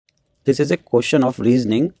This is a question of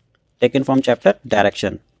reasoning taken from chapter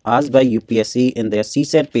Direction, asked by UPSC in their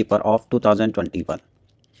CSAT paper of 2021.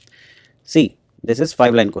 See, this is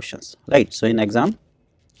 5-line questions, right? So in exam,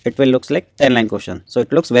 it will looks like 10-line question. So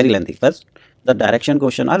it looks very lengthy, but the direction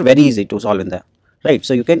question are very easy to solve in there, right?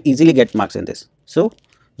 So you can easily get marks in this. So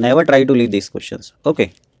never try to leave these questions.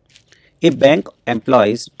 Okay. A bank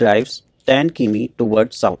employees drives 10 km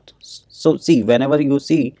towards south. So see, whenever you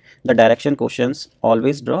see the direction questions,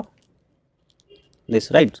 always draw this,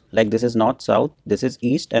 right? Like this is north, south, this is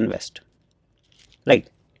east and west, right?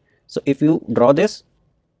 So if you draw this,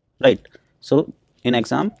 right? So in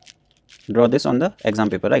exam, draw this on the exam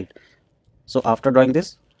paper, right? So after drawing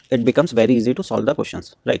this, it becomes very easy to solve the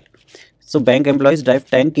questions, right? So bank employees drive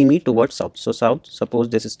 10 km towards south. So south, suppose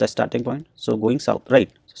this is the starting point. So going south, right?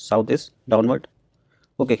 South is downward.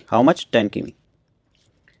 Okay, how much? 10 km,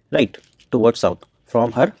 right? Towards south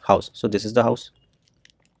from her house. So this is the house.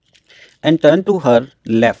 And turn to her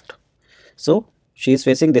left. So she is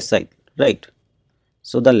facing this side, right?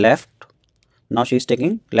 So the left, now she is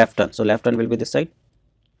taking left turn. So left turn will be this side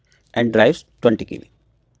and drives 20 km.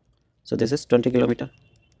 So this is 20 kilometer.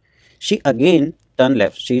 She again turn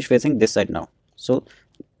left. She is facing this side now. So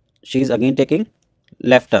she is again taking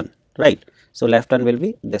left turn, right? So left turn will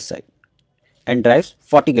be this side and drives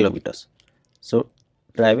 40 kilometers. So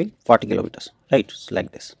driving 40 kilometers, right? So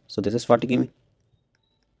like this. So this is 40 km.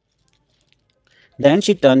 Then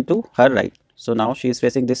she turned to her right. So now she is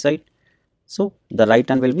facing this side. So the right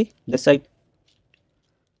turn will be this side,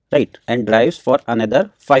 right? And drives for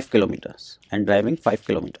another 5 kilometers and driving 5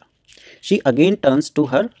 kilometers. She again turns to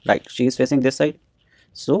her right. She is facing this side.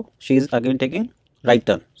 So she is again taking right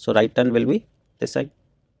turn. So right turn will be this side,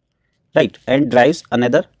 right? And drives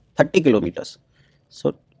another 30 kilometers.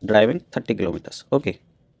 So driving 30 kilometers. Okay.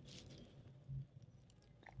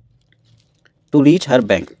 To reach her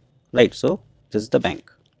bank, right? So this is the bank,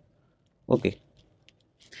 okay,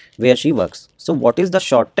 where she works. So what is the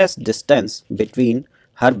shortest distance between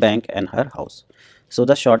her bank and her house? So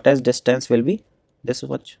the shortest distance will be this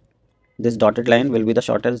much. This dotted line will be the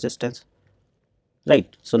shortest distance,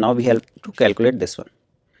 right? So now we have to calculate this one.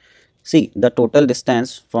 See, the total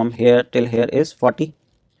distance from here till here is 40.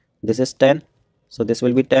 This is 10. So this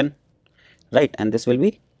will be 10, right? And this will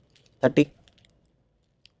be 30.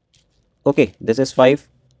 Okay, this is 5.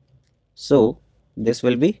 So this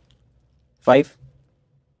will be 5,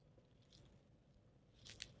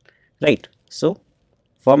 right? So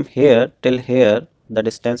from here till here, the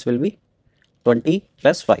distance will be 20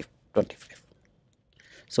 plus 5, 25.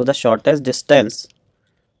 So the shortest distance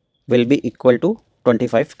will be equal to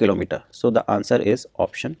 25 kilometer. So the answer is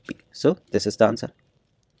option B. So this is the answer,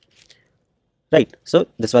 right? So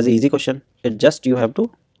this was an easy question. It just you have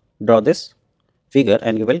to draw this figure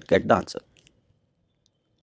and you will get the answer.